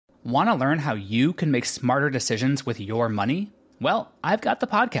Want to learn how you can make smarter decisions with your money? Well, I've got the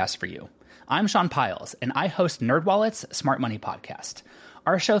podcast for you. I'm Sean Piles, and I host NerdWallet's Smart Money Podcast.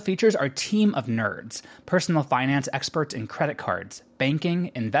 Our show features our team of nerds, personal finance experts in credit cards,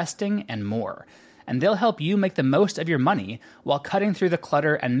 banking, investing, and more. And they'll help you make the most of your money while cutting through the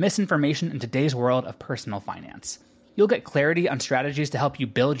clutter and misinformation in today's world of personal finance. You'll get clarity on strategies to help you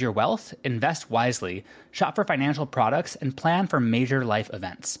build your wealth, invest wisely, shop for financial products, and plan for major life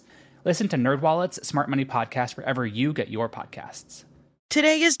events. Listen to NerdWallet's Smart Money Podcast wherever you get your podcasts.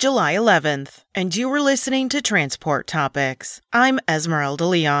 Today is July 11th, and you are listening to Transport Topics. I'm Esmeralda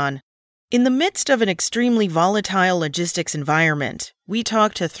Leon. In the midst of an extremely volatile logistics environment, we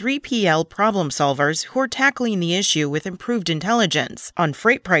talk to 3PL problem solvers who are tackling the issue with improved intelligence on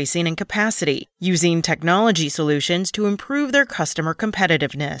freight pricing and capacity, using technology solutions to improve their customer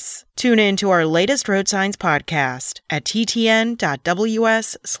competitiveness. Tune in to our latest Road Signs podcast at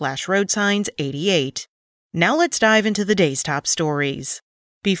ttn.ws/roadsigns88. Now let's dive into the day's top stories.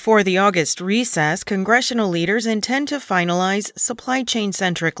 Before the August recess, congressional leaders intend to finalize supply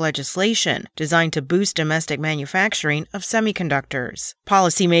chain-centric legislation designed to boost domestic manufacturing of semiconductors.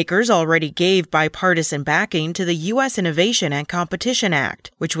 Policymakers already gave bipartisan backing to the U.S. Innovation and Competition Act,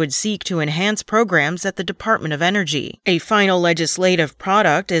 which would seek to enhance programs at the Department of Energy. A final legislative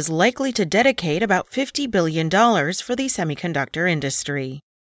product is likely to dedicate about $50 billion for the semiconductor industry.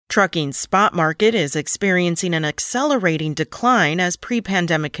 Trucking's spot market is experiencing an accelerating decline as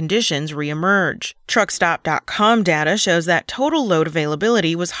pre-pandemic conditions reemerge. Truckstop.com data shows that total load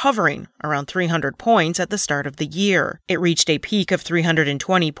availability was hovering around 300 points at the start of the year. It reached a peak of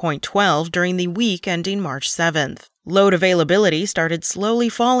 320.12 during the week ending March 7th. Load availability started slowly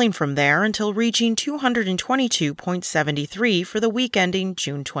falling from there until reaching 222.73 for the week ending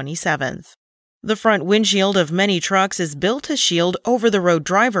June 27th. The front windshield of many trucks is built to shield over-the-road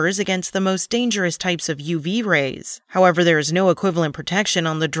drivers against the most dangerous types of UV rays. However, there is no equivalent protection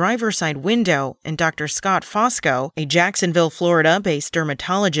on the driver's side window, and Dr. Scott Fosco, a Jacksonville, Florida-based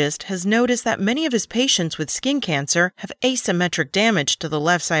dermatologist, has noticed that many of his patients with skin cancer have asymmetric damage to the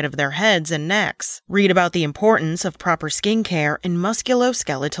left side of their heads and necks. Read about the importance of proper skin care and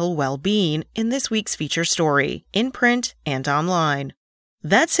musculoskeletal well-being in this week's feature story, in print and online.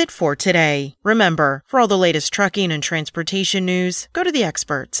 That's it for today. Remember, for all the latest trucking and transportation news, go to the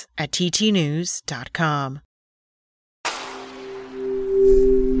experts at ttnews.com.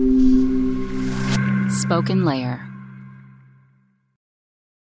 Spoken Layer.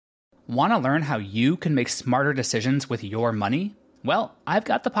 Want to learn how you can make smarter decisions with your money? Well, I've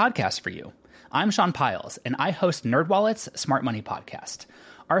got the podcast for you. I'm Sean Piles, and I host NerdWallet's Smart Money Podcast.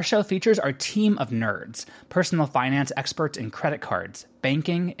 Our show features our team of nerds, personal finance experts in credit cards,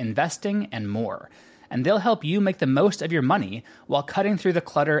 banking, investing, and more. And they'll help you make the most of your money while cutting through the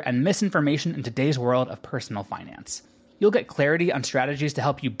clutter and misinformation in today's world of personal finance. You'll get clarity on strategies to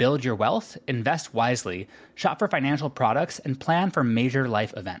help you build your wealth, invest wisely, shop for financial products, and plan for major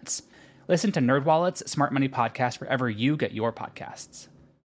life events. Listen to NerdWallet's Smart Money Podcast wherever you get your podcasts.